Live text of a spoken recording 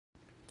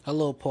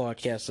Hello,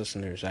 podcast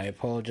listeners. I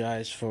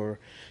apologize for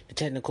the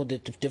technical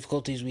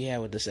difficulties we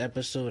had with this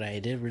episode. I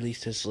did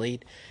release this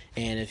late,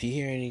 and if you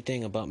hear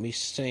anything about me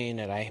saying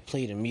that I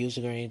played the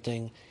music or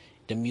anything,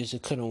 the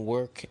music couldn't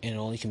work and it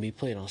only can be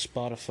played on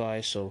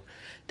Spotify, so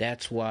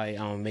that's why I'm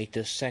gonna make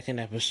this second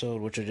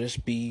episode, which will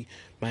just be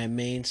my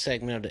main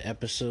segment of the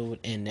episode,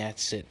 and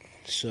that's it.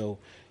 So,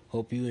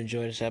 hope you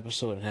enjoy this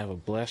episode and have a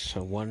blessed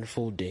and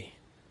wonderful day.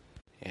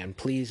 And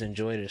please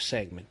enjoy this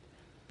segment.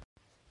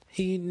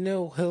 He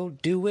know he'll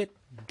do it.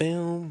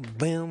 Boom,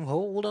 boom.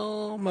 Hold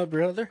on, my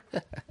brother.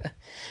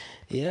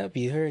 Yep,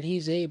 you heard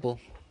he's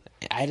able.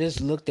 I just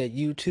looked at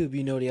YouTube,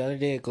 the other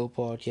day at Go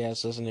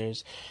Podcast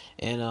listeners,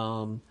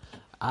 and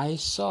I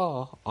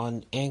saw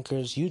on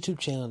Anchor's YouTube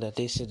channel that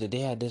they said that they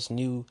had this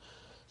new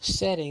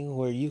setting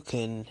where you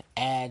can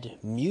add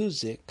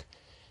music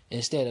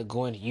instead of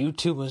going to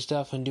YouTube and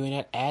stuff and doing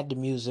that. Add the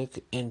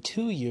music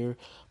into your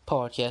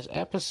podcast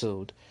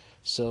episode.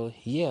 So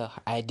yeah,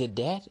 I did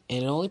that,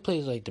 and it only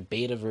plays like the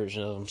beta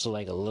version of them, so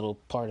like a little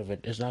part of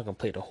it. It's not gonna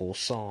play the whole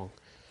song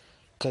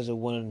because it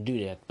wouldn't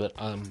do that. But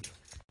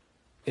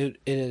it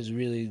is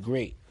really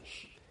great,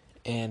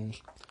 and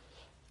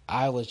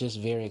I was just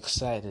very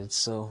excited.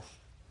 So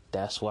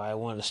that's why I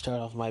wanted to start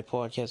off my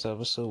podcast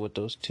episode with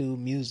those two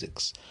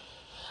musics.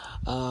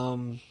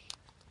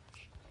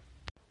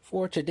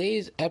 For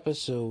today's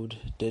episode,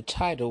 the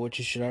title, which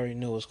you should already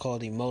know, is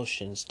called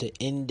Emotions, the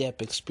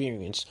in-depth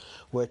experience,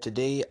 where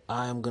today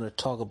I'm going to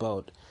talk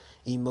about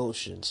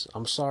emotions.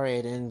 I'm sorry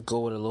I didn't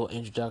go with a little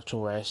introduction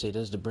where I say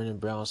this is the Brendan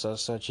Brown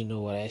such, you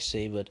know what I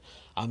say, but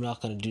I'm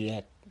not going to do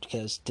that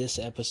because this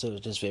episode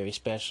is just very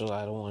special.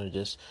 I don't want to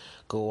just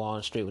go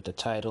on straight with the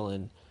title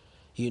and,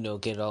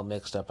 get it all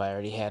mixed up. I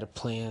already had a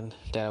plan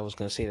that I was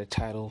going to say the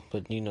title,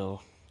 but,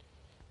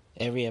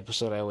 every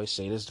episode I always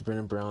say this is the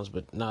Brendan Browns,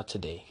 but not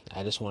today.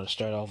 I just want to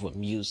start off with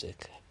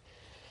music.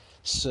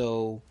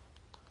 So,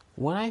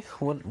 when I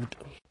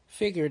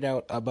figured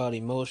out about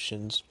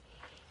emotions,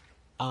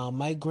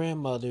 my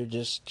grandmother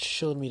just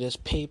showed me this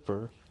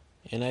paper,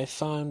 and I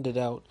found it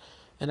out,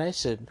 and I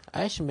said,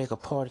 I should make a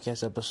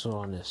podcast episode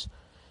on this.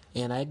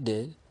 And I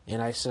did,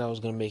 and I said I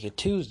was going to make it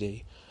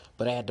Tuesday,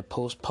 but I had to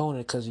postpone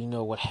it because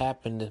what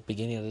happened at the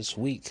beginning of this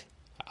week.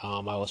 I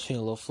was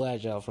feeling a little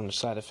fragile from the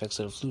side effects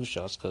of the flu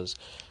shots because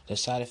the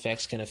side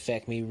effects can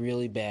affect me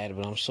really bad,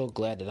 but I'm so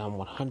glad that I'm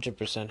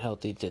 100%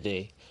 healthy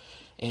today.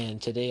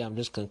 And today I'm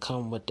just going to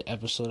come with the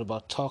episode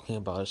about talking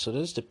about it. So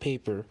this is the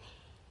paper.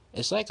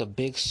 It's like a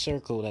big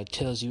circle that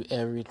tells you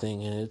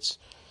everything, and it's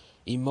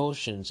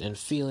emotions and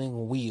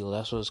feeling wheel.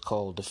 That's what it's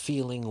called, the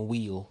feeling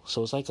wheel.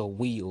 So it's like a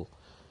wheel,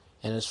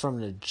 and it's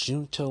from the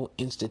Junto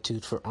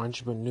Institute for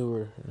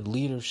Entrepreneur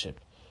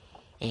Leadership.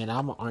 And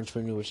I'm an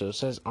entrepreneur, so it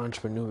says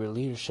entrepreneur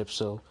leadership.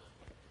 So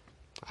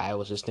I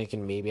was just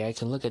thinking maybe I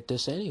can look at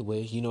this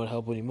anyway, to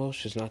help with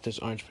emotions, not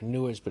just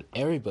entrepreneurs, but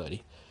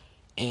everybody.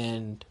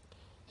 And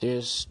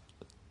there's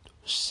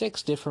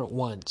 6 different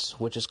ones,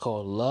 which is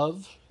called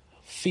love,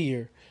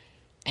 fear,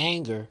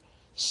 anger,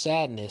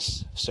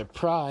 sadness,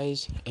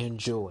 surprise, and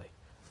joy.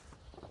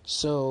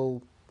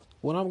 So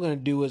what I'm going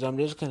to do is I'm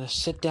just going to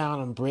sit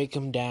down and break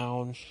them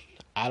down.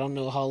 I don't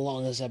know how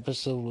long this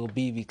episode will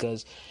be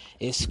because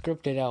it's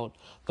scripted out,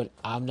 but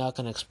I'm not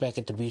going to expect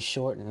it to be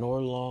short,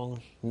 nor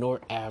long, nor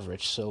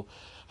average. So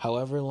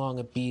however long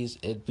it bees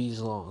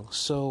long.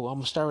 So I'm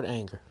going to start with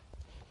anger.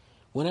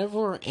 Whenever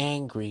we're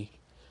angry,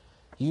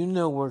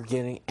 we're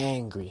getting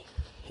angry.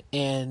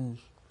 And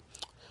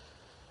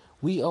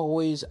we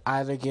always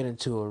either get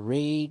into a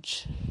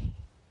rage,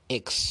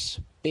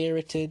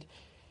 spirited,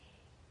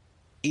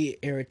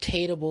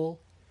 irritable,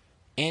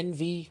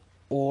 envy,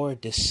 or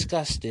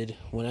disgusted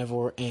whenever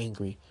we're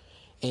angry.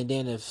 And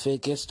then if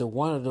it gets to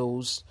one of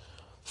those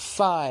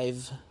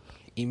 5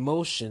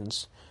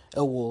 emotions, it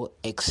will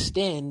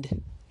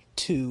extend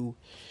to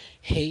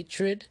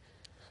hatred,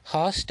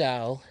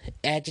 hostile,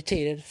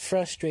 agitated,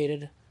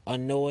 frustrated,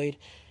 annoyed,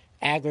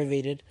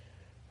 aggravated,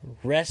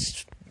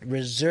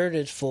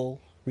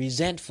 resentful,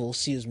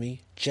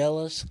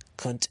 jealous,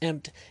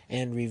 contempt,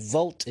 and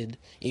revolted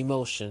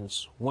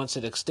emotions. Once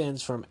it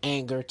extends from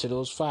anger to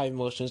those 5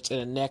 emotions to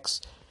the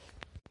next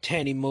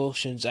 10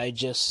 emotions I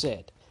just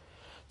said.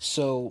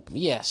 So,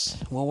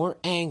 yes, when we're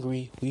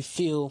angry, we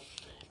feel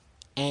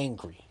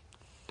angry.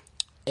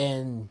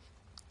 And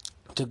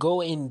to go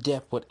in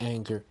depth with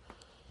anger,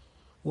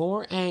 when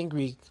we're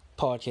angry,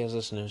 podcast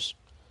listeners,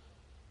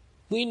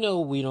 we know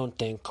we don't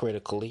think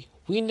critically.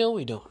 We know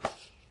we don't.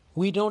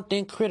 We don't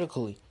think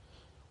critically.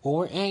 When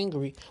we're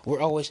angry, we're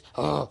always,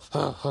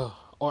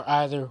 or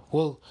either,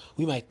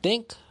 we might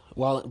think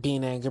while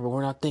being angry, but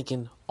we're not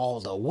thinking all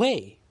the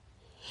way.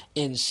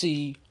 And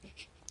see,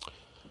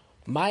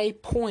 my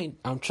point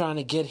I'm trying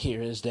to get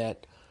here is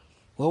that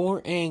when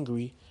we're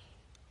angry,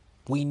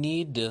 we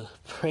need to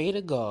pray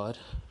to God,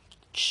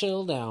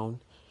 chill down,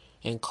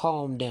 and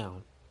calm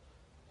down.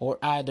 Or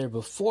either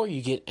before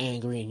you get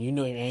angry and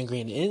you're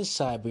angry on the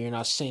inside but you're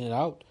not saying it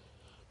out,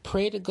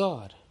 pray to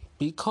God.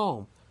 Be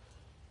calm.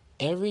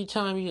 Every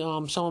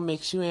time someone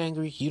makes you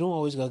angry, you don't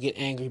always go get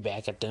angry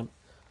back at them.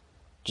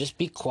 Just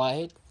be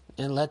quiet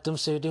and let them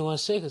say what they want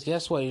to say, because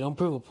guess what? You don't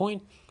prove a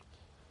point.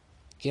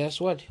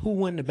 Guess what? Who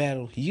won the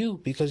battle? You,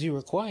 because you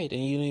were quiet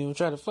and you didn't even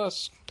try to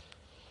fuss.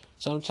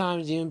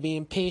 Sometimes even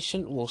being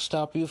patient will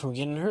stop you from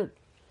getting hurt.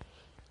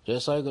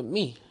 Just like with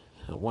me.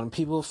 When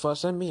people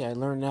fuss at me, I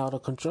learn how to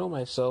control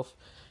myself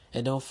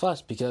and don't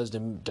fuss, because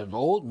the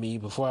old me,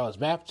 before I was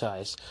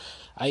baptized,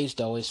 I used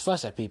to always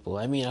fuss at people.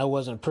 I mean, I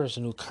wasn't a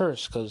person who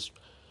cursed, because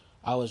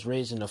I was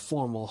raised in a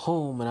formal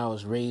home, and I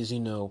was raised,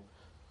 to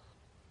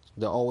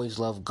always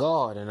love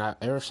God. And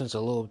ever since a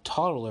little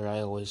toddler,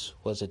 I always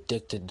was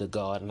addicted to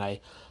God, and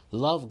I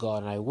love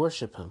God, and I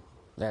worship Him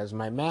as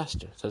my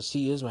master, because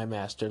He is my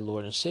master,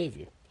 Lord, and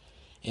Savior.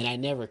 And I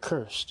never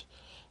cursed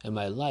in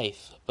my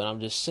life, but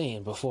I'm just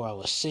saying, before I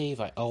was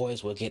saved, I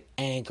always would get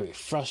angry,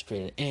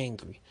 frustrated,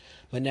 angry.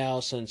 But now,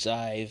 since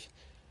I've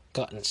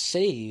gotten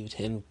saved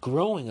and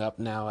growing up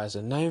now as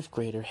a 9th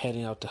grader,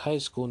 heading out to high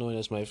school, knowing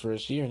it's my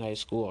first year in high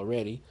school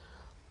already,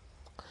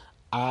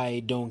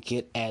 I don't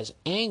get as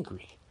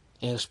angry.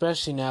 And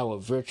especially now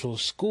with virtual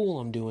school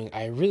I'm doing,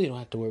 I really don't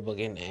have to worry about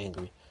getting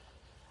angry.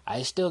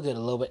 I still get a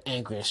little bit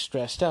angry and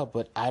stressed out,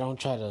 but I don't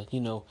try to,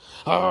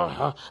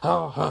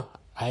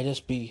 I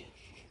just be,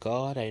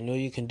 God, I know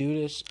you can do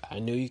this. I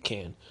know you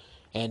can.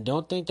 And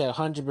don't think that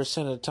 100%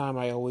 of the time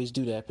I always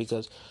do that,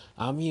 because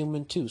I'm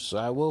human too, so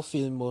I will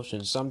feel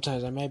emotions.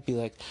 Sometimes I might be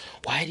like,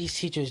 why are these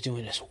teachers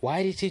doing this? Why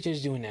are these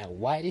teachers doing that?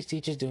 Why are these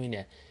teachers doing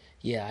that?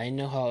 Yeah, I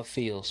know how it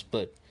feels,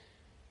 but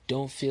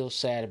don't feel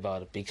sad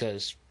about it,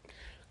 because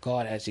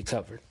God has you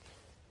covered.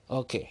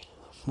 Okay,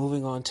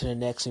 moving on to the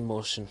next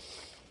emotion.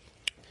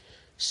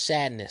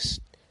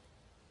 Sadness.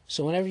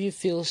 So whenever you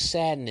feel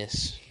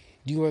sadness,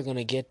 you are going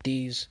to get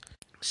these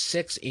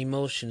 6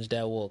 emotions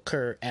that will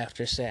occur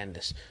after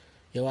sadness.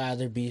 You'll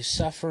either be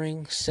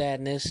suffering,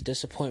 sadness,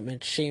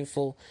 disappointment,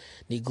 shameful,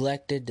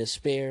 neglected,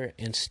 despair,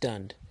 and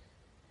stunned.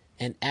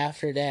 And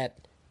after that,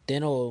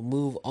 then it will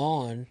move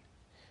on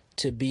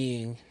to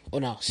being,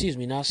 not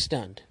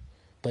stunned,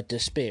 but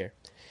despair.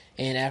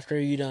 And after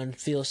you done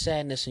feel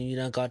sadness and you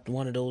done got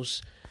one of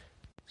those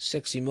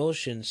 6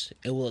 emotions,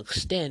 it will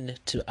extend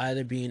to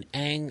either being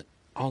agony,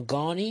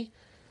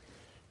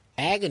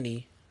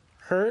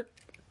 hurt,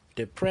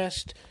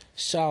 depressed,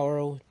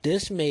 sorrow,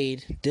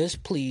 dismayed,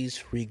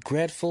 displeased,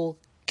 regretful,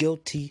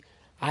 guilty,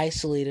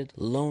 isolated,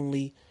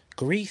 lonely,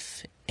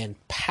 grief, and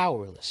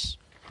powerless.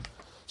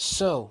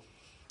 So,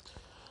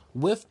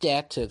 with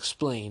that to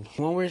explain,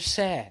 when we're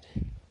sad,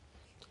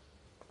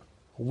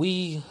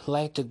 we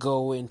like to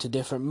go into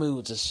different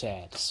moods of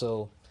sad.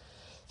 So,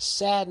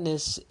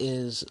 sadness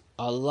is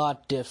a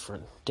lot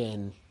different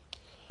than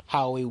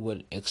how we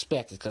would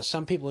expect it, because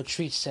some people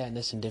treat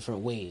sadness in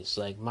different ways,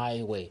 like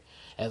my way.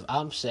 If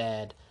I'm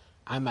sad,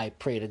 I might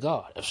pray to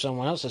God. If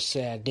someone else is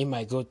sad, they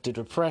might go through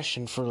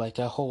depression for like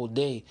a whole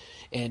day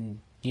and,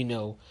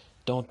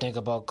 don't think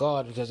about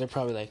God, because they're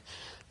probably like,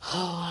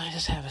 oh, I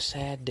just have a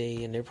sad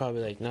day, and they're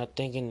probably like not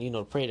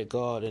thinking, pray to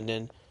God. And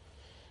then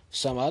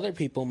some other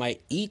people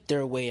might eat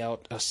their way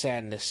out of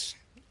sadness,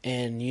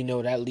 and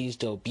that leads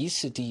to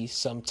obesity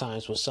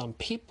sometimes with some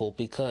people,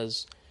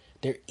 because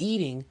they're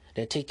eating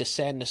that take the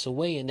sadness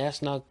away, and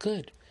that's not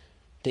good.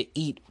 They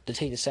eat to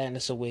take the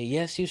sadness away.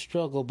 Yes, you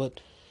struggle, but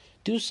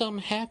do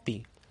something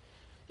happy.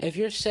 If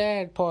you're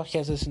sad,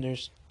 podcast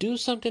listeners, do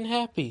something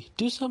happy.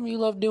 Do something you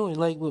love doing.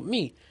 Like with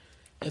me,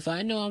 if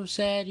I know I'm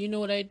sad, you know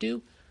what I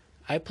do?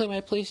 I play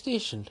my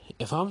PlayStation.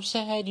 If I'm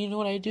sad, you know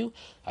what I do?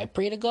 I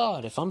pray to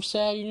God. If I'm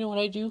sad, you know what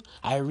I do?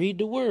 I read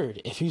the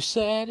Word. If you're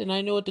sad and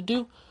I know what to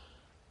do,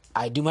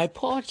 I do my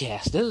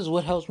podcast. This is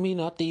what helps me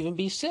not to even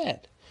be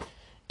sad.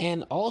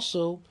 And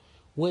also,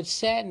 with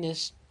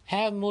sadness,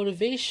 have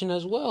motivation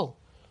as well.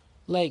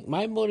 Like,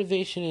 my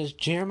motivation is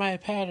Jeremiah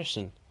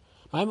Patterson.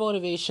 My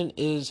motivation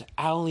is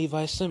Alan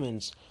Levi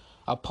Simmons,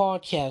 a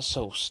podcast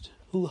host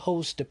who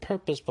hosts the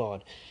Purpose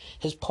Pod.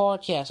 His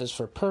podcast is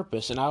for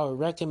purpose, and I would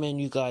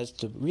recommend you guys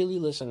to really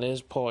listen to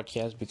his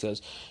podcast,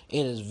 because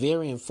it is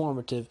very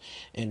informative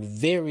and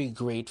very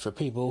great for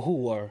people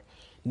who are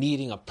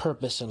needing a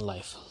purpose in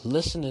life.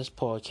 Listen to this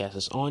podcast.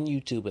 It's on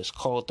YouTube. It's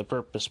called The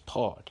Purpose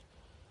Pod,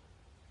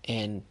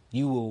 and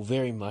you will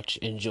very much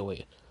enjoy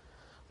it.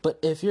 But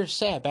if you're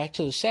sad, back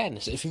to the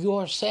sadness. If you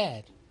are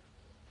sad,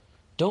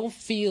 don't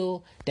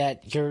feel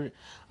that you're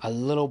a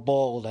little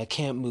ball that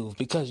can't move,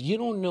 because you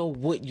don't know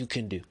what you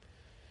can do.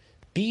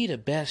 Be the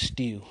best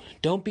you.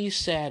 Don't be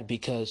sad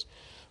because,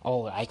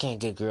 I can't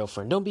get a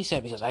girlfriend. Don't be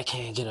sad because I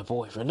can't get a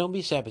boyfriend. Don't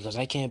be sad because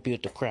I can't be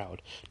with the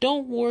crowd.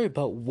 Don't worry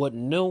about what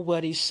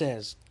nobody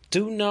says.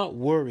 Do not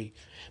worry,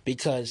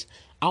 because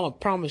I'm going to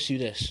promise you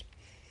this.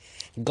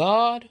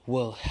 God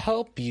will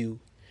help you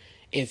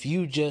if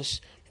you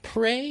just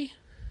pray,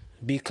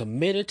 be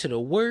committed to the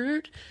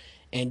Word,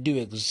 and do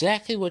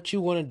exactly what you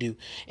want to do.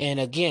 And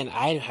again,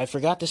 I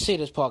forgot to say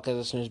this, podcast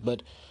listeners,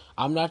 but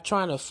I'm not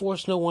trying to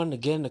force no one to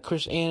get into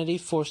Christianity,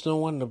 force no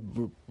one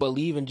to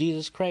believe in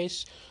Jesus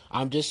Christ.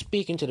 I'm just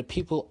speaking to the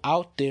people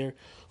out there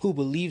who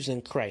believes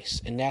in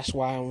Christ. And that's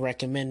why I'm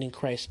recommending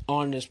Christ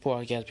on this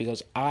podcast,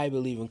 because I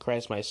believe in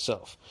Christ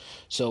myself.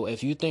 So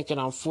if you're thinking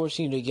I'm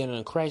forcing you to get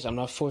in Christ, I'm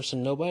not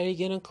forcing nobody to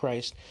get in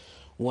Christ.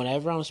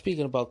 Whenever I'm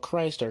speaking about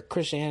Christ or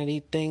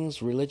Christianity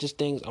things, religious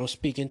things, I'm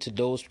speaking to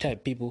those type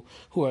of people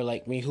who are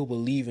like me, who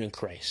believe in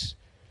Christ.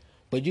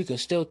 But you can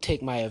still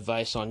take my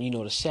advice on,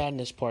 the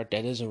sadness part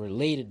that isn't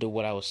related to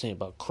what I was saying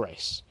about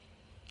Christ.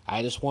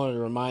 I just wanted to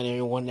remind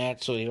everyone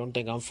that so they don't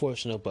think I'm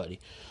forcing nobody.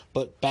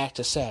 But back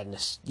to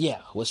sadness.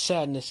 Yeah, with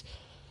sadness,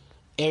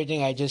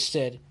 everything I just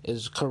said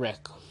is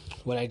correct.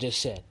 What I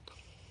just said.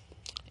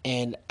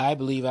 And I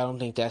believe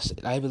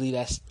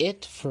that's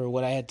it for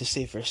what I had to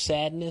say for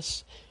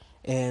sadness.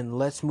 And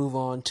let's move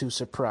on to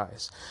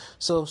surprise.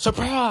 So,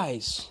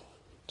 surprise!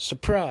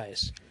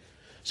 Surprise!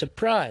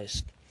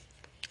 Surprised.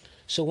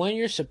 So when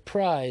you're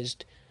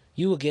surprised,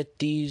 you will get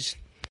these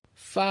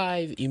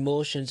 5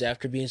 emotions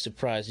after being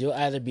surprised. You'll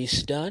either be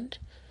stunned,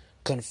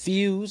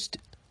 confused,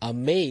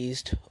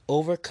 amazed,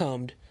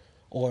 overcome,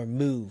 or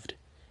moved.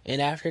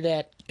 And after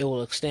that, it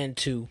will extend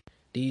to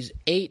these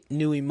 8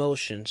 new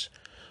emotions,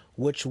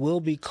 which will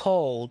be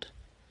called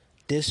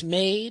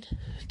dismayed,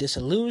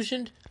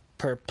 disillusioned,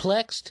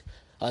 perplexed,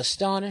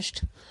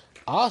 astonished,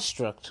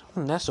 awestruck.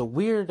 That's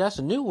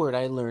a new word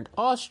I learned.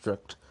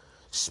 Awestruck,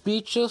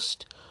 speechless,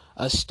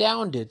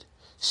 astounded,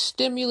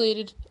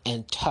 stimulated,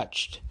 and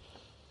touched.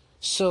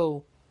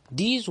 So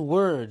these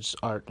words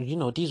are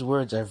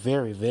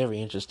very,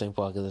 very interesting,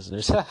 podcast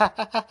listeners.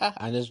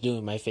 I'm just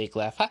doing my fake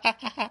laugh.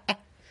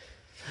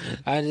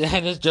 I'm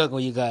just joking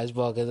with you guys,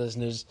 podcast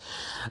listeners.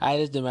 I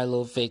just did my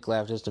little fake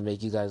laugh just to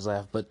make you guys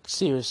laugh. But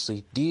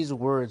seriously, these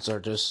words are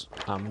just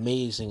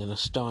amazing and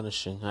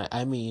astonishing.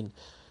 I mean,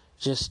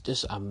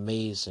 just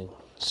amazing.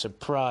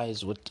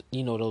 Surprise with,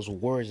 those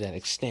words that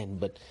extend.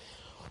 But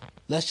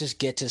let's just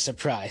get to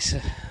surprise.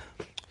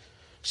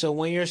 So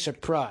when you're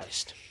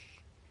surprised,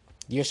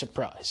 you're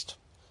surprised.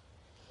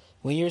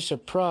 When you're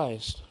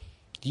surprised,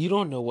 you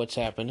don't know what's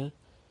happening.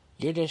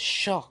 You're just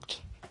shocked.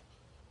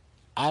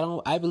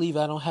 I believe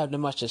I don't have that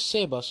much to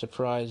say about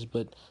surprise,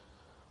 but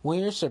when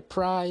you're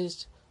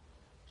surprised,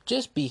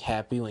 just be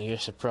happy when you're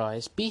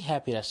surprised. Be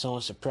happy that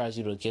someone surprised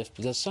you with a gift,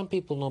 because some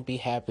people don't be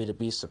happy to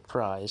be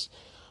surprised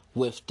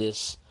with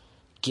this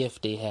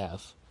gift they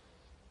have.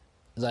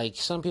 Like,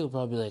 some people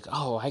probably like,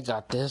 oh, I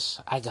got this,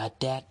 I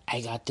got that,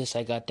 I got this,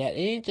 I got that.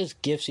 It ain't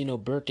just gifts,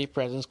 birthday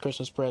presents,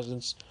 Christmas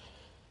presents.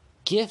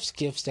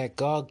 Gifts that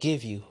God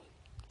give you.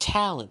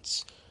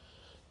 Talents.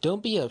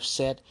 Don't be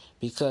upset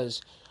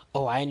because,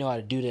 oh, I know how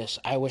to do this.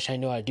 I wish I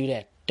knew how to do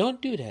that.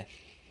 Don't do that.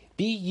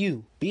 Be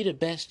you. Be the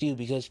best you,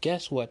 because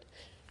guess what?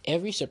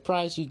 Every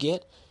surprise you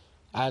get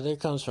either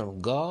comes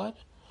from God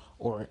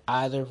or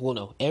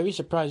every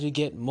surprise you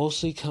get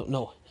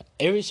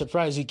every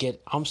surprise you get,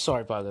 I'm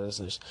sorry about the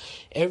listeners.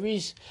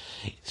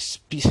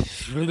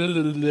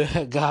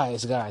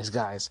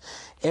 Guys.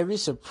 Every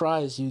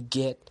surprise you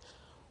get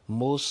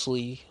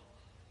mostly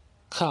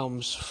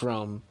comes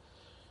from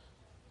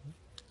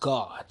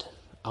God.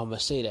 I'm going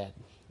to say that.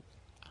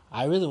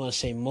 I really want to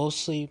say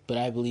mostly, but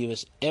I believe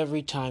it's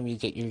every time you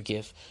get your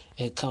gift,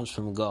 it comes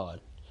from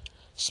God.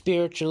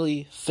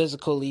 Spiritually,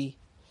 physically,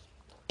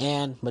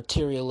 and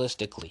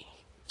materialistically.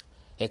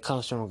 It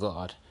comes from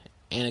God.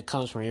 And it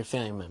comes from your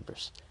family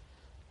members.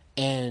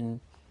 And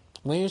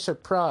when you're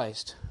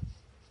surprised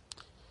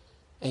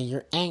and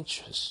you're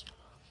anxious,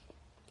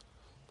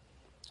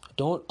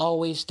 don't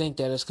always think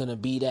that it's going to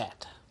be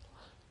that.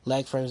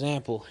 Like, for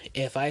example,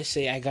 if I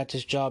say I got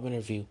this job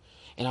interview,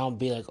 and I'll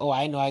be like, oh,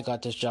 I know I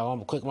got this job, I'm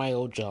going to quit my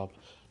old job.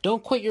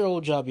 Don't quit your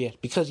old job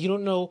yet, because you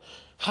don't know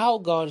how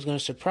God is going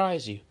to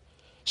surprise you.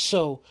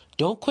 So,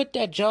 don't quit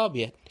that job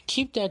yet.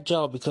 Keep that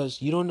job,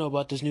 because you don't know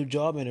about this new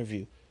job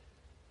interview.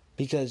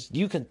 Because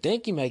you can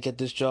think you might get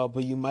this job,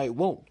 but you might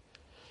won't.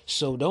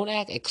 So, don't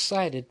act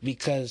excited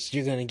because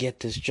you're going to get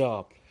this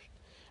job.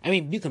 I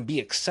mean, you can be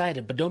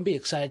excited, but don't be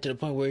excited to the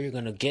point where you're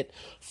going to get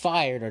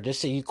fired, or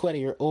just say you quit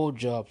your old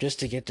job just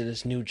to get to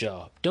this new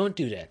job. Don't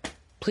do that.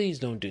 Please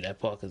don't do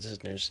that, podcast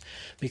listeners,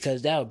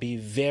 because that would be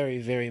very,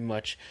 very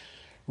much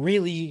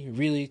really,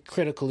 really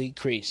critically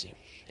crazy.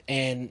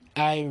 And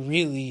I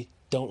really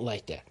don't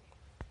like that.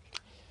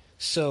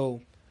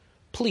 So,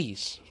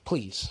 please,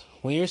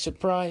 when you're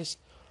surprised,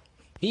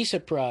 be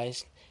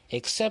surprised,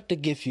 accept the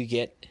gift you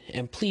get,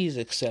 and please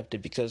accept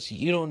it, because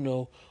you don't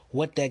know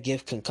what that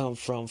gift can come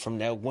from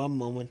that one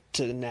moment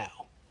to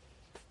now.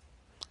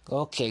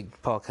 Okay,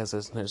 podcast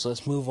listeners,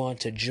 let's move on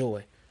to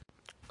joy.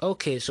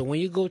 Okay, so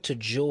when you go to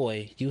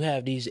joy, you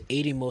have these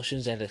 8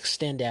 emotions that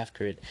extend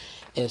after it.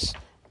 It's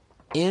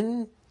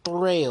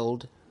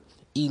enthralled,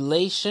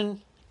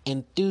 elation,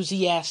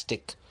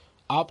 enthusiastic,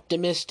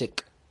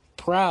 optimistic,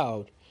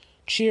 proud,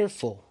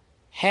 cheerful,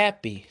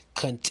 happy,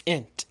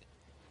 content.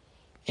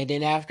 And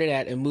then after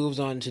that, it moves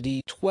on to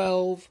the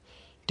 12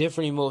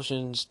 different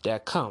emotions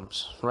that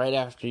comes right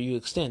after you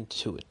extend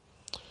to it.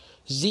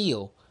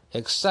 Zeal,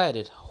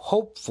 excited,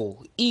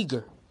 hopeful,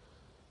 eager.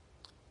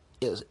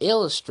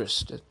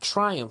 Illustrious,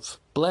 triumph,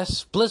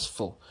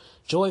 blissful,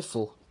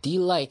 joyful,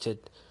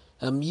 delighted,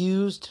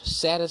 amused,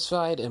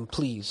 satisfied, and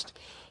pleased.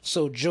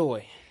 So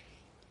joy.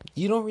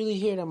 You don't really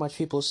hear that much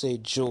people say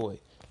joy.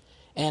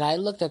 And I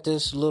looked at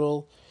this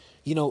little,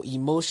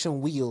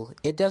 emotion wheel.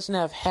 It doesn't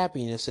have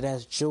happiness, it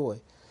has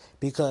joy.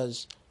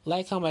 Because,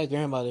 like how my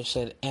grandmother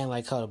said, and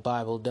like how the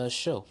Bible does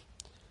show,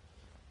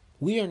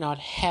 we are not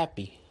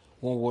happy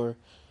when we're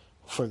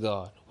for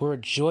God. We're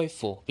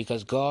joyful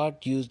because God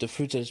used the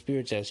fruits of the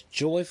Spirit as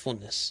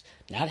joyfulness,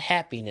 not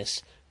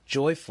happiness,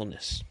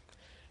 joyfulness.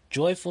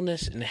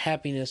 Joyfulness and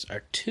happiness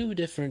are two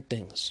different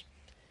things.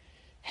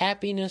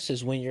 Happiness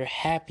is when you're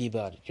happy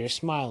about it, you're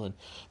smiling.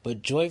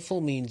 But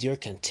joyful means you're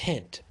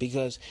content.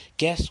 Because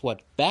guess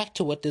what? Back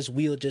to what this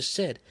wheel just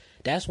said.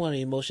 That's one of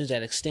the emotions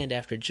that extend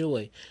after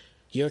joy.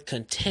 You're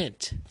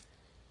content.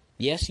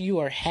 Yes, you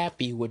are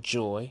happy with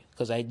joy.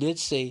 Because I did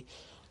say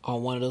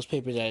on one of those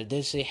papers that I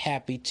did say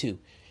happy too.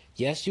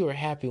 Yes, you are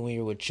happy when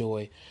you're with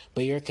joy,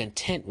 but you're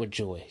content with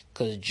joy.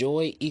 Because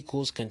joy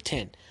equals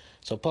content.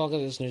 So,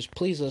 podcast listeners,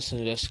 please listen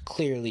to this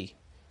clearly.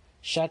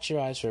 Shut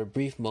your eyes for a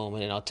brief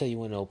moment, and I'll tell you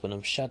when to open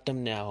them. Shut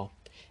them now,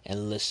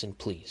 and listen,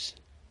 please.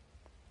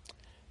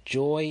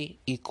 Joy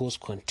equals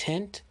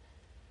content.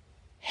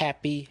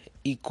 Happy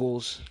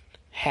equals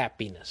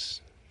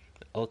happiness.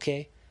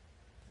 Okay?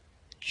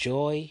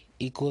 Joy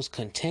equals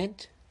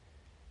content.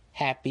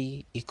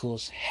 Happy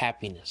equals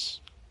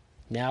happiness.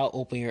 Now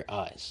open your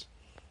eyes.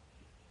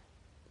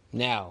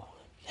 Now,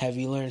 have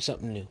you learned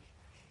something new?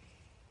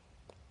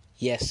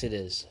 Yes, it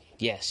is.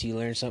 Yes, you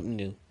learned something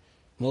new.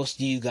 Most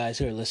of you guys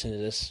who are listening to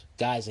this,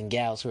 guys and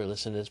gals who are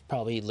listening to this,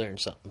 probably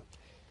learned something.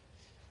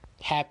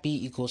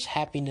 Happy equals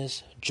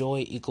happiness.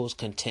 Joy equals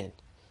content.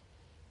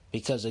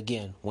 Because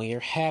again, when you're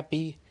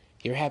happy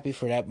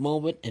for that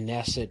moment, and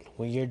that's it.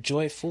 When you're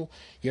joyful,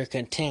 you're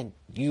content.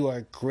 You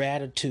are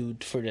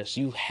gratitude for this.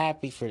 You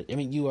happy for it.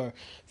 You are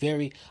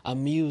very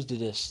amused at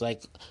this.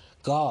 Like,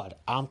 God,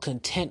 I'm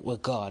content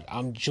with God.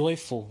 I'm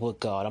joyful with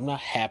God. I'm not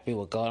happy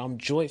with God. I'm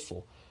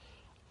joyful.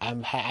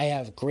 I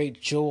have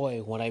great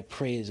joy when I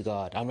praise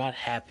God. I'm not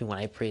happy when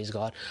I praise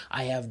God.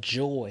 I have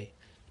joy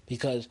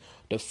because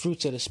the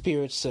fruits of the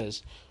Spirit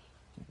says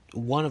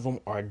one of them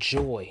are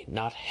joy,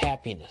 not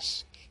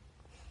happiness.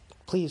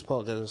 Please,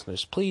 podcast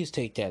listeners, please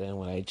take that in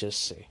what I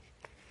just say.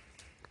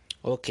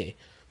 Okay,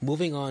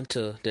 moving on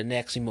to the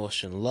next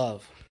emotion,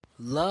 love.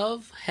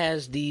 Love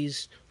has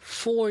these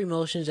 4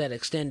 emotions that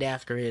extend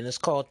after it, and it's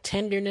called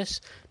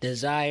tenderness,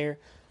 desire,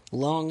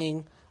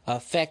 longing,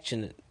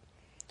 affectionate.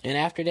 And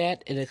after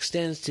that, it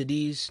extends to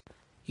these.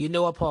 You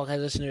know what, podcast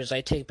listeners? I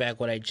take back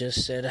what I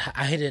just said.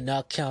 I did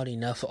not count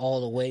enough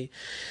all the way.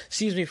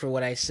 Excuse me for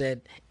what I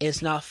said.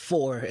 It's not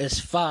 4, it's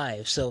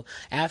 5. So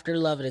after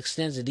love, it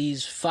extends to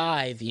these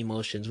 5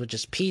 emotions, which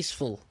is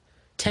peaceful,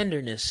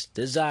 tenderness,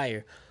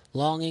 desire,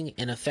 longing,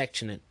 and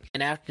affectionate.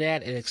 And after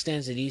that, it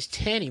extends to these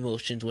 10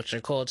 emotions, which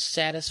are called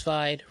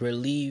satisfied,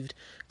 relieved,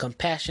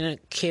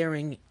 compassionate,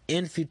 caring,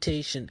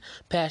 infutation,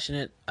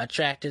 passionate,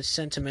 attracted,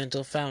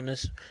 sentimental,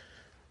 fondness,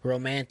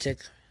 romantic,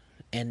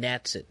 and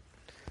that's it.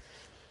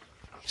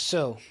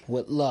 So,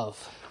 with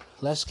love,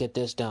 let's get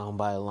this down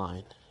by a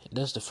line.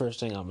 That's the first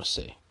thing I'm going to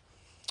say.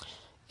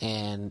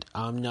 And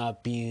I'm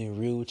not being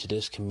rude to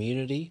this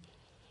community,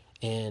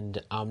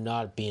 and I'm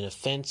not being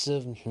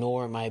offensive,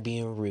 nor am I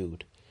being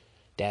rude.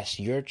 That's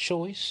your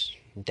choice.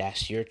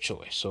 That's your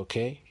choice,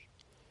 okay?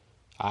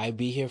 I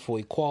be here for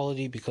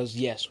equality because,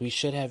 yes, we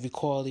should have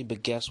equality,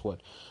 but guess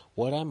what?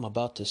 What I'm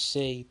about to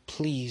say,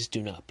 please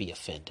do not be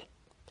offended.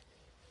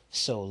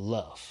 So,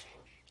 love.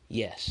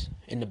 Yes,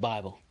 in the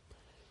Bible,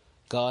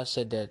 God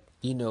said that,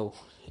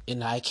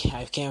 and I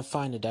can't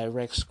find a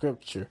direct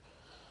scripture,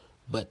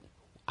 but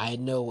I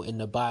know in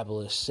the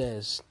Bible it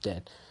says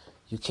that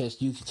you can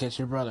kiss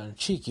your brother on the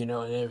cheek, and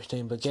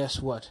everything, but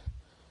guess what?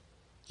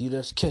 You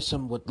just kiss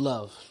him with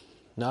love.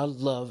 Not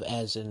love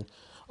as in,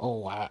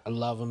 oh, I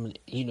love him,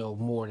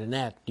 more than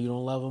that. You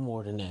don't love him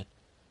more than that.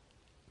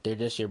 They're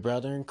just your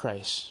brother in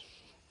Christ.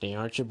 They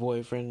aren't your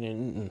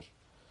boyfriend,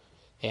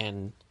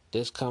 and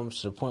this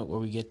comes to the point where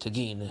we get to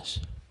gayness.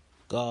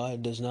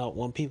 God does not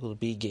want people to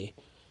be gay.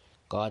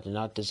 God did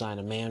not design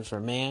a man for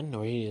a man,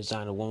 nor he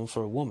designed a woman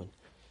for a woman.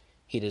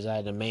 He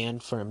designed a man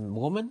for a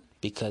woman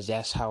because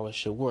that's how it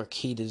should work.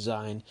 He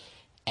designed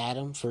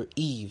Adam for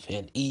Eve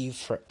and Eve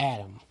for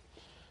Adam.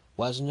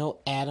 Wasn't no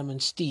Adam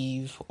and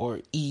Steve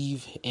or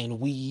Eve and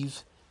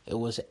Weave. It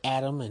was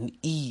Adam and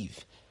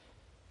Eve.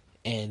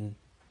 And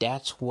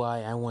that's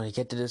why I want to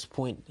get to this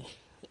point.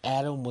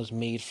 Adam was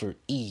made for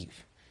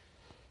Eve.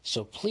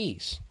 So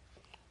please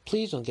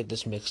don't get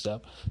this mixed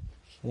up.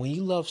 When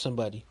you love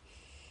somebody,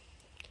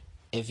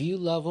 if you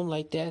love them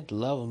like that,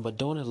 love them, but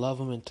don't love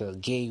them into a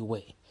gay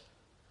way.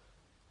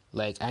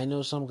 Like, I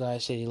know some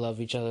guys say they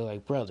love each other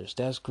like brothers.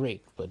 That's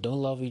great, but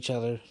don't love each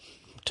other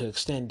to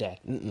extend that.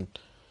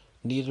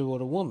 Neither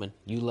would a woman.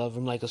 You love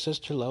them like a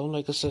sister, love them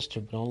like a sister,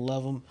 but don't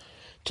love them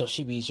till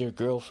she be your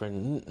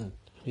girlfriend.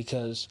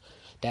 Because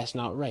that's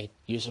not right.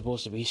 You're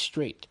supposed to be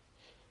straight,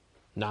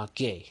 not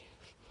gay.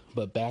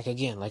 But back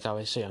again, like I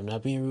always say, I'm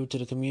not being rude to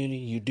the community.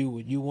 You do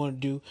what you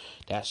want to do.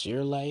 That's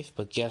your life.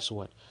 But guess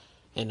what?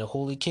 In the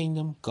Holy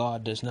Kingdom,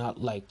 God does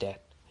not like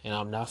that. And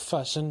I'm not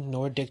fussing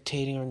nor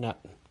dictating or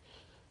nothing.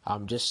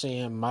 I'm just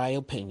saying my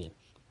opinion.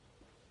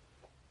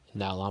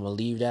 Now, I'm going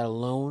to leave that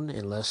alone,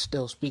 and let's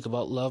still speak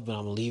about love, but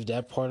I'm going to leave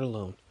that part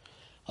alone.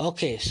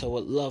 Okay, so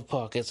with Love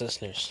Podcast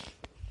listeners,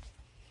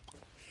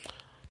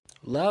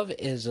 love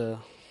is a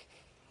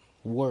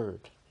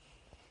word.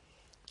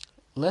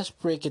 Let's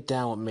break it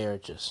down with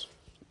marriages.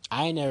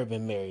 I ain't never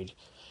been married,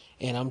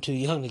 and I'm too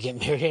young to get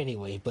married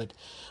anyway, but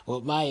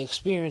with my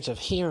experience of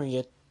hearing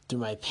it through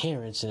my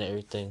parents and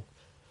everything,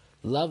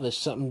 love is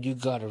something you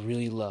gotta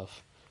really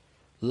love.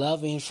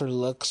 Love ain't for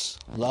looks,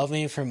 love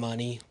ain't for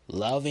money,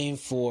 love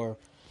ain't for,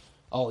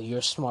 oh,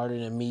 you're smarter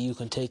than me, you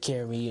can take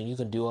care of me, and you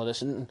can do all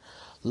this.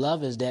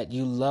 Love is that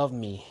you love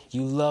me,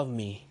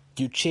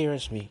 you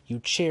cherish me, you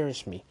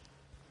cherish me.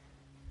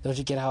 Don't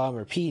you get how I'm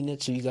repeating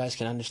it so you guys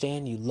can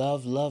understand? You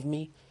love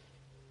me,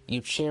 you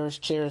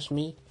cherish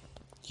me,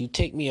 you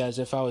take me as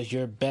if I was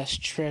your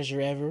best treasure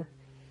ever.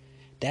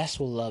 That's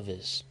what love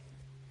is.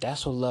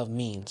 That's what love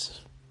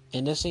means.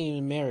 And this ain't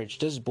even marriage,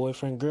 this is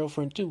boyfriend,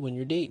 girlfriend too when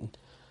you're dating.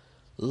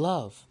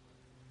 Love.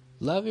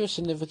 Love your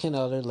significant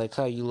other like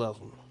how you love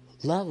them.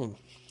 Love them.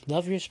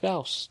 Love your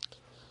spouse.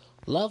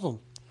 Love them.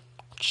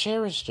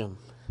 Cherish them.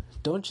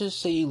 Don't just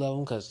say you love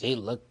them because they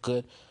look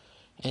good.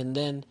 And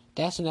then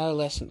that's another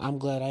lesson I'm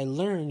glad I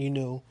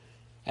learned,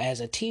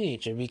 as a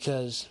teenager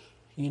because,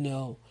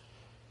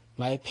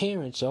 my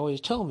parents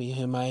always told me,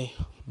 and my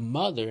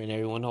mother and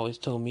everyone always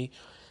told me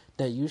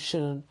that you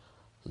shouldn't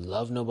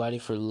love nobody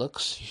for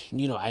looks.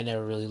 I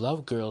never really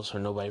loved girls for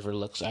nobody for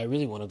looks. I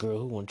really want a girl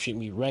who want to treat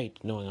me right,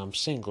 knowing I'm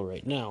single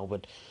right now.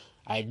 But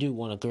I do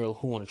want a girl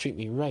who want to treat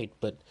me right.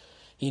 But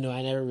I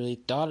never really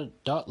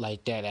thought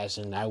like that, as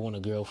in I want a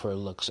girl for her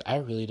looks. I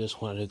really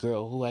just wanted a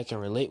girl who I can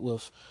relate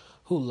with,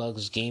 who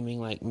loves gaming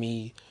like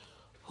me,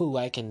 who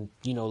I can,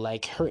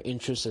 like her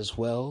interests as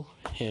well,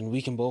 and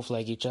we can both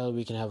like each other.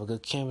 We can have a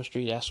good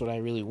chemistry. That's what I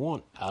really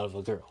want out of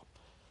a girl.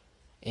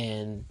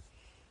 And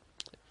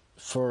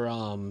for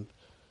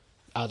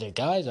other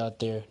guys out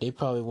there, they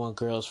probably want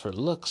girls for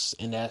looks,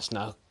 and that's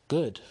not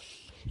good.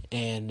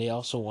 And they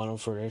also want them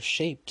for their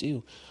shape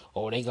too.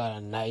 Oh, they got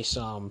a nice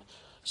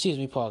excuse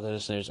me, Paul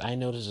listeners. I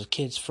know this is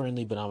kids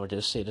friendly, but I'm gonna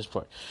just say this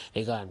part.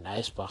 They got a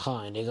nice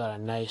behind. They got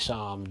a nice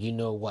you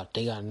know what?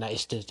 They got a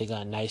nice this. They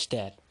got a nice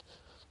that.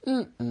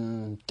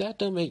 That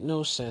don't make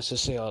no sense to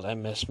say all that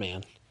mess,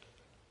 man.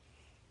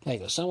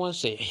 Like if someone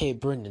say, hey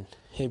Brendan,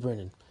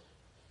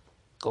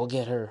 go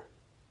get her.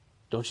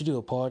 Don't you do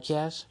a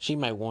podcast? She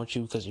might want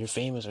you because you're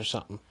famous or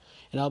something.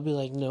 And I'll be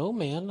like, no,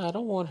 man, I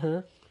don't want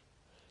her.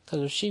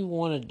 Because if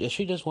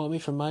she just want me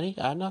for money,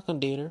 I'm not going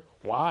to date her.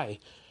 Why?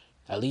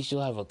 At least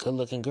you'll have a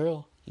good-looking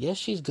girl. Yes,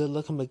 she's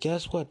good-looking, but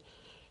guess what?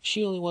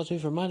 She only wants me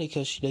for money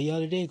because the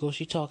other day ago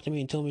she talked to me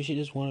and told me she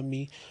just wanted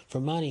me for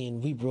money,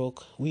 and we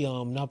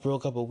not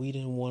broke up, but we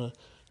didn't want to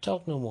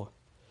talk no more.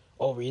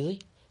 Oh, really?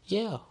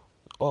 Yeah.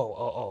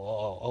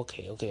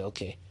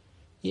 Okay.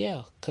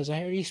 Yeah, because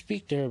I already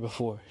speak to her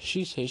before.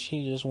 She said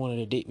she just wanted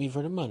to date me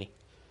for the money.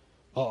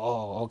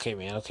 Okay,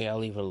 man. Okay, I'll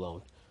leave it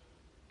alone.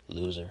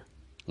 Loser.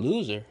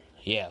 Loser?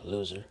 Yeah,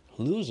 loser.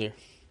 Loser.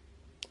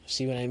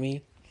 See what I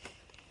mean?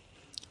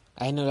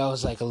 I know that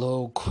was like a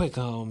little quick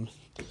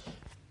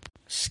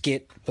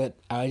skit, but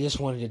I just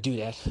wanted to do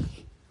that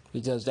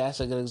because that's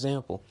a good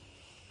example.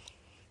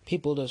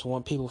 People just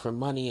want people for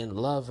money and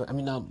love. I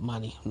mean, not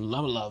money.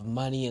 Love,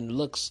 money and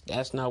looks.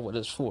 That's not what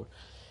it's for.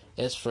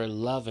 It's for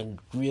love and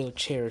real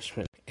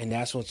cherishment. And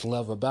that's what's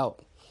love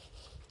about.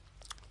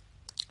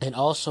 And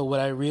also what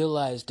I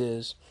realized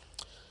is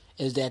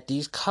that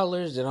these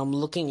colors that I'm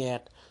looking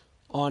at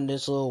on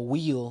this little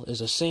wheel is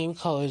the same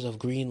colors of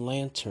Green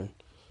Lantern.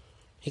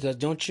 Because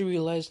don't you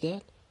realize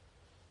that?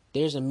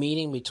 There's a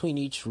meaning between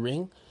each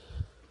ring.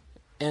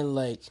 And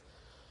like,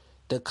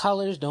 the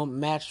colors don't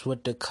match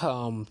with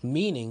the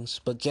meanings,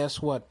 but guess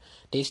what?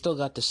 They still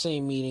got the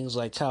same meanings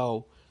like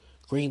how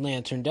Green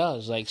Lantern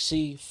does. Like,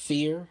 see,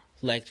 fear,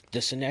 like the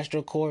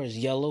Sinestro Corps is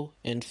yellow,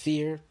 and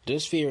fear,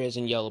 this fear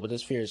isn't yellow, but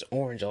this fear is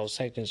orange. All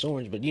sections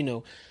orange, but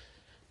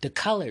the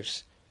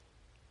colors,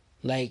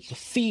 like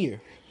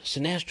fear,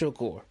 Sinestro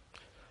Corps,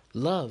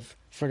 love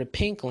for the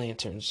Pink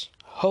Lanterns,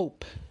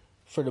 hope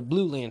for the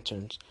Blue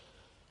Lanterns,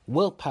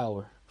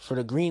 willpower for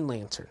the Green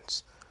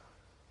Lanterns.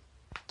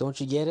 Don't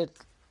you get it?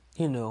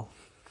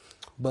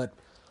 But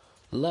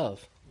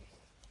love.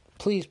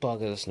 Please,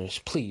 podcast listeners,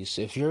 please,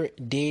 if you're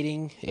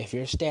dating, if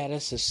your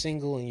status is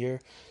single and you're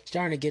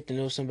starting to get to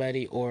know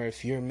somebody, or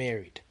if you're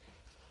married,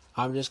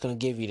 I'm just going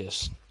to give you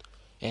this.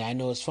 And I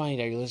know it's funny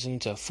that you're listening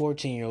to a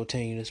 14-year-old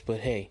telling you this, but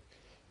hey,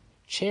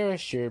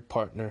 cherish your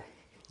partner.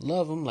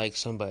 Love them like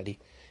somebody.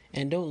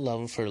 And don't love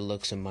them for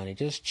looks and money.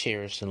 Just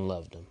cherish and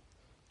love them.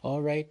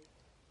 Alright?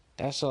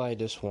 That's all I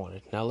just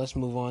wanted. Now let's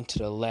move on to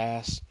the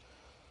last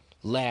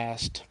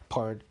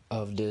part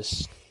of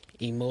this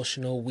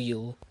emotional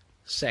wheel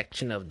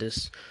section of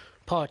this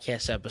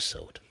podcast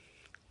episode.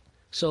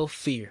 So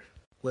fear.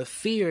 With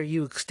fear,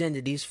 you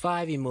extended these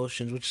 5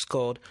 emotions, which is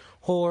called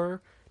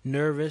horror,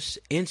 nervous,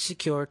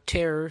 insecure,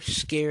 terror,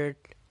 scared.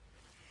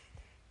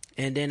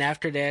 And then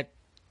after that,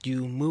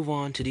 you move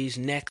on to these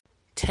next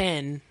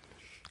 10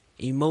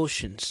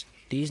 emotions.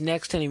 These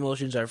next 10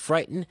 emotions are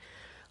frightened,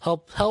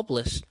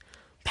 helpless,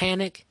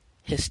 panic,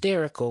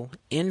 hysterical,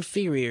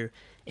 inferior,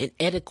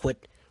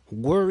 inadequate,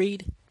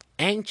 worried,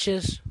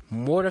 anxious,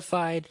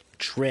 mortified,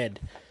 dread.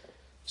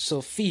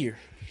 So fear.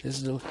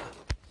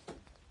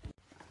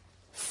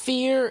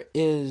 Fear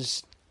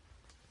is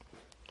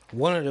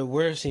one of the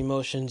worst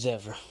emotions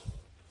ever.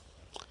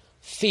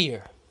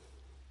 Fear.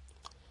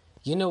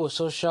 You know what's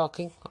so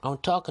shocking? I'm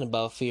talking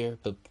about fear,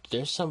 but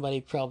there's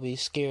somebody probably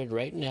scared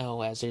right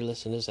now as they're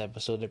listening to this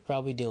episode. They're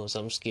probably doing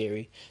something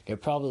scary. They're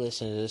probably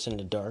listening to this in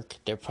the dark.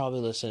 They're probably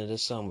listening to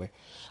this somewhere.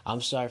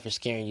 I'm sorry for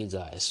scaring you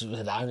guys,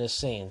 but I'm just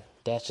saying,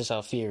 that's just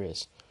how fear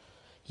is.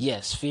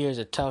 Yes, fear is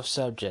a tough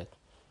subject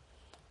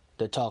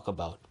to talk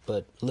about,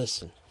 but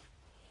listen.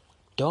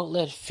 Don't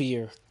let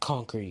fear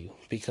conquer you,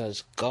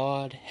 because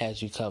God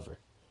has you covered.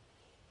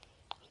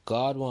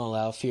 God won't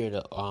allow fear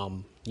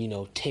to,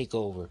 take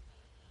over.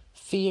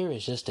 Fear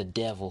is just the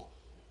devil.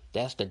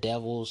 That's the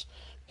devil's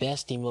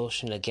best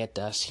emotion to get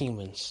to us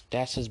humans.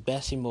 That's his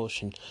best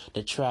emotion,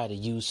 to try to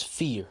use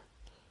fear.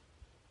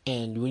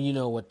 And when you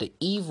know what the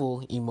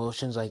evil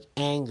emotions like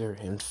anger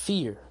and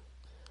fear,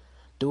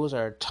 those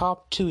are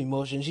top two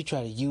emotions he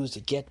try to use to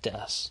get to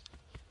us.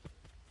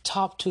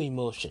 Top two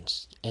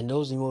emotions. And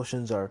those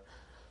emotions are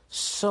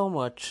so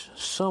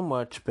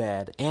much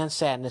bad. And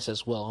sadness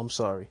as well, I'm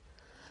sorry.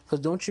 Because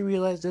don't you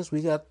realize this?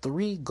 We got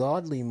 3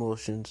 godly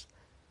emotions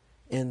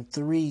and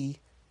 3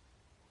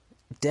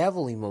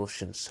 devil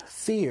emotions.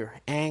 Fear,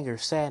 anger,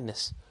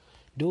 sadness.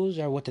 Those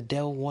are what the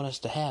devil wants us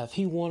to have.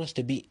 He wants us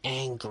to be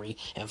angry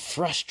and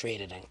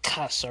frustrated and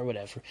cuss or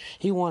whatever.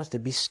 He wants us to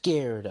be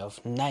scared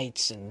of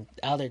nights and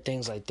other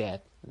things like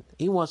that.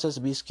 He wants us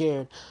to be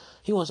scared.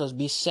 He wants us to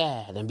be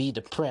sad and be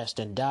depressed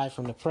and die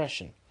from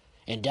depression.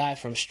 And die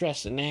from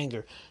stress and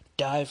anger.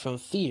 Die from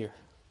fear.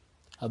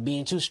 Of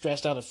being too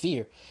stressed out of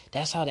fear.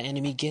 That's how the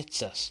enemy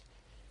gets us.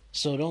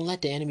 So don't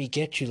let the enemy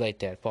get you like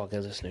that,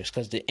 podcast listeners,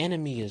 because the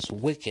enemy is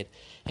wicked,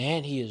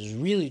 and he is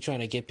really trying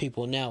to get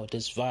people now with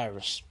this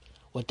virus.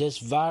 With this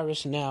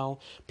virus now,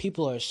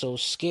 people are so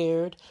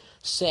scared,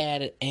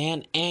 sad,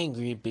 and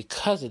angry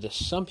because of this.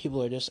 Some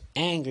people are just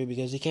angry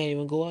because they can't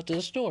even go out to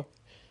the store.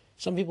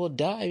 Some people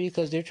die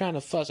because they're trying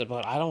to fuss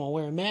about, I don't want to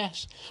wear a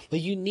mask.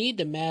 But you need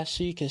the mask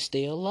so you can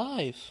stay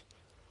alive.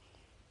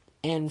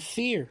 And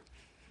fear.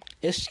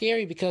 It's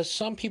scary because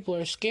some people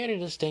are scared of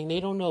this thing. They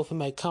don't know if it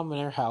might come in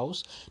their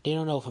house. They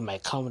don't know if it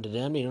might come to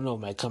them. They don't know if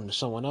it might come to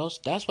someone else.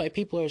 That's why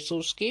people are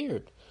so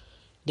scared.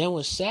 Then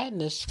with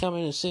sadness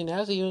coming and seeing,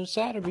 that's even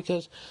sadder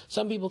because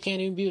some people can't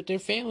even be with their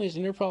families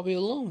and they're probably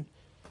alone.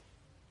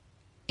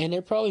 And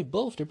they're probably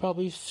both. They're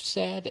probably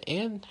sad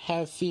and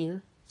have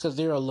fear because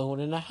they're alone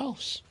in the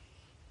house.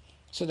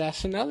 So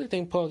that's another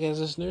thing, podcast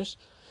listeners.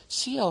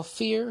 See how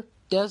fear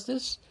does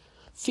this?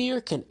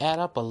 Fear can add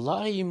up a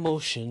lot of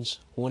emotions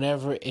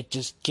whenever it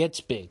just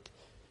gets big.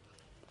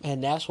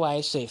 And that's why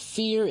I say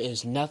fear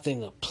is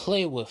nothing to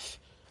play with.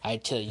 I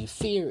tell you,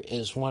 fear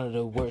is one of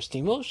the worst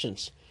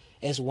emotions.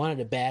 It's one of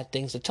the bad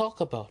things to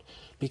talk about.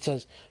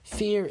 Because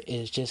fear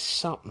is just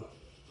something.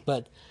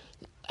 But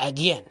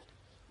again,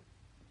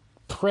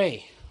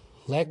 pray.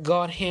 Let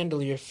God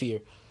handle your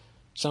fear.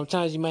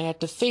 Sometimes you might have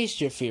to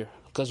face your fear.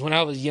 Because when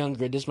I was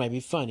younger, this might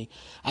be funny.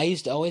 I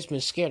used to always be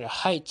scared of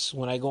heights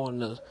when I go on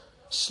the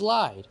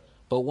slide.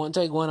 But once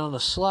I went on a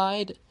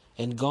slide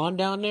and gone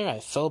down there, I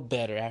felt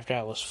better after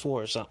I was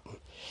 4 or something.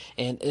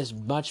 And it's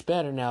much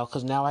better now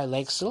because now I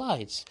like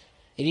slides.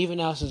 And even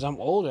now since I'm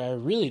older, I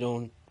really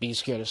don't be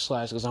scared of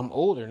slides because I'm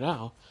older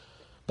now.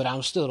 But I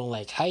still don't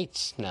like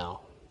heights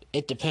now.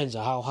 It depends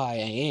on how high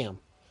I am.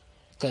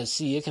 Because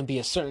see, it can be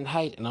a certain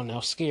height and I'm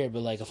now scared.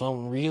 But like if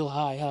I'm real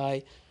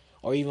high,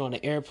 or even on an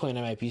airplane,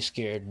 I might be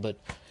scared. But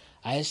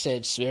I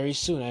said very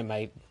soon I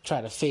might try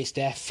to face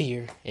that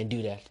fear and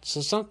do that. So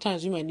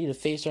sometimes we might need to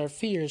face our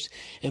fears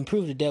and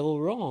prove the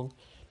devil wrong.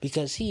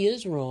 Because he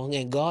is wrong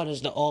and God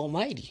is the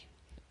Almighty.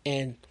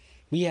 And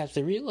we have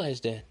to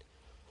realize that.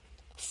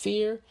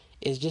 Fear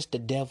is just the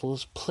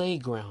devil's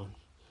playground.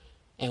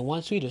 And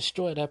once we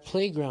destroy that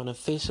playground and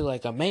face it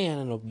like a man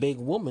and a big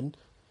woman,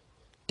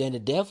 then the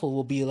devil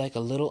will be like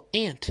a little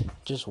ant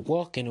just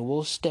walking and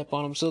we'll step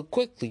on him so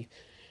quickly.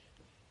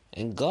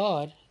 And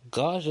God's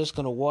just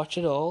going to watch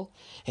it all,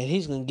 and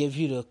he's going to give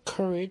you the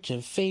courage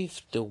and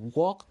faith to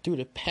walk through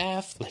the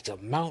path like a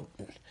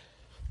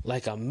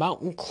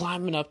mountain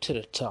climbing up to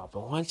the top.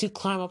 And once you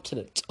climb up to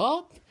the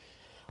top,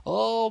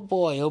 oh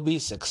boy, you'll be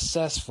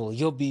successful.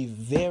 You'll be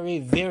very,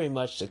 very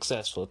much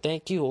successful.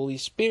 Thank you, Holy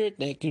Spirit.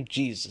 Thank you,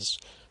 Jesus,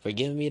 for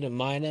giving me the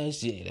mind to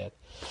say that.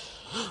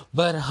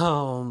 But,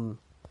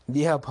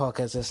 yeah,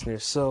 podcast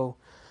listeners, so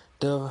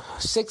the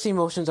 6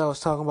 emotions I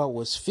was talking about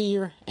was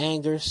fear,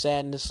 anger,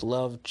 sadness,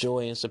 love,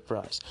 joy, and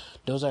surprise.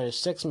 Those are the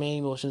 6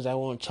 main emotions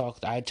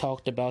I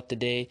talked about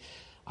today.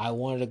 I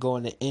wanted to go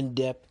into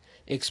in-depth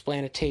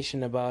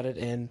explanation about it,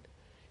 and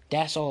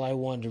that's all I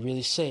wanted to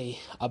really say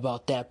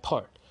about that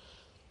part.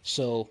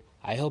 So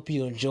I hope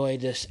you enjoyed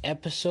this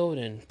episode,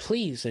 and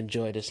please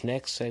enjoy this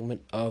next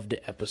segment of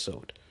the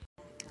episode.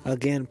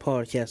 Again,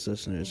 podcast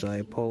listeners, I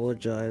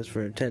apologize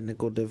for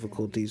technical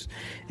difficulties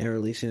in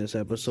releasing this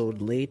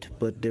episode late,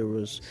 but there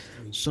was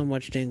so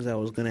much things I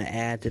was going to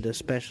add to this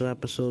special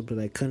episode, but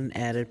I couldn't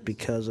add it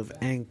because of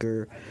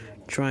Anchor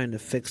trying to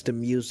fix the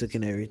music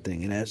and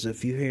everything. And as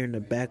if you hear in the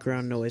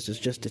background noise, it's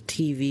just a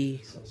TV.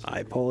 I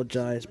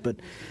apologize, but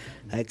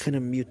I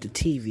couldn't mute the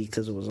TV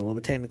because there was a lot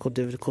of technical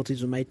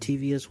difficulties with my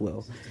TV as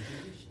well.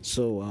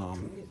 So,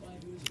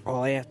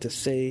 all I have to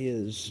say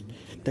is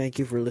thank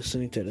you for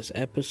listening to this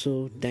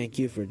episode. Thank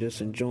you for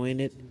just enjoying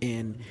it.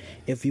 And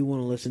if you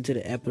want to listen to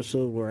the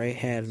episode where I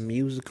had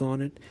music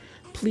on it,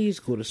 please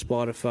go to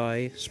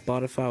Spotify.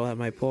 Spotify will have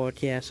my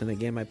podcast. And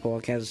again, my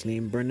podcast is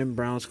named Brendan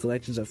Brown's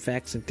Collections of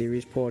Facts and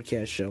Theories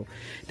Podcast Show.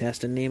 That's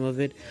the name of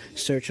it.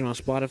 Search it on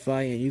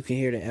Spotify and you can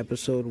hear the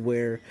episode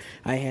where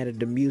I had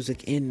the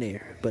music in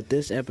there. But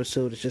this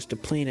episode is just a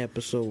plain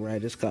episode where I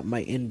just got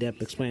my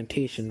in-depth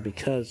explanation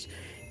because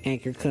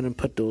Anchor couldn't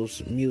put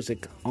those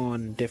music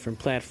on different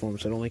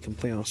platforms. It only can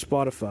play on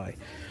Spotify.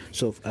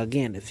 So,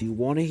 if you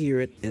want to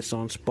hear it, it's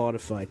on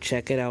Spotify.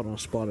 Check it out on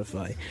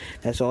Spotify.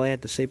 That's all I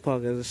had to say,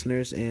 podcast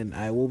listeners, and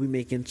I will be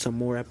making some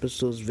more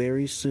episodes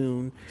very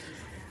soon.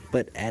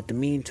 But at the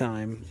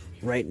meantime,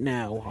 right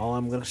now, all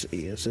I'm going to say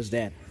is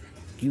that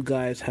you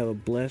guys have a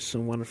blessed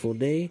and wonderful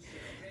day,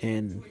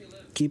 and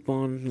keep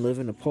on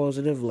living a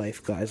positive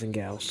life, guys and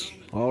gals.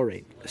 All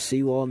right, see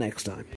you all next time.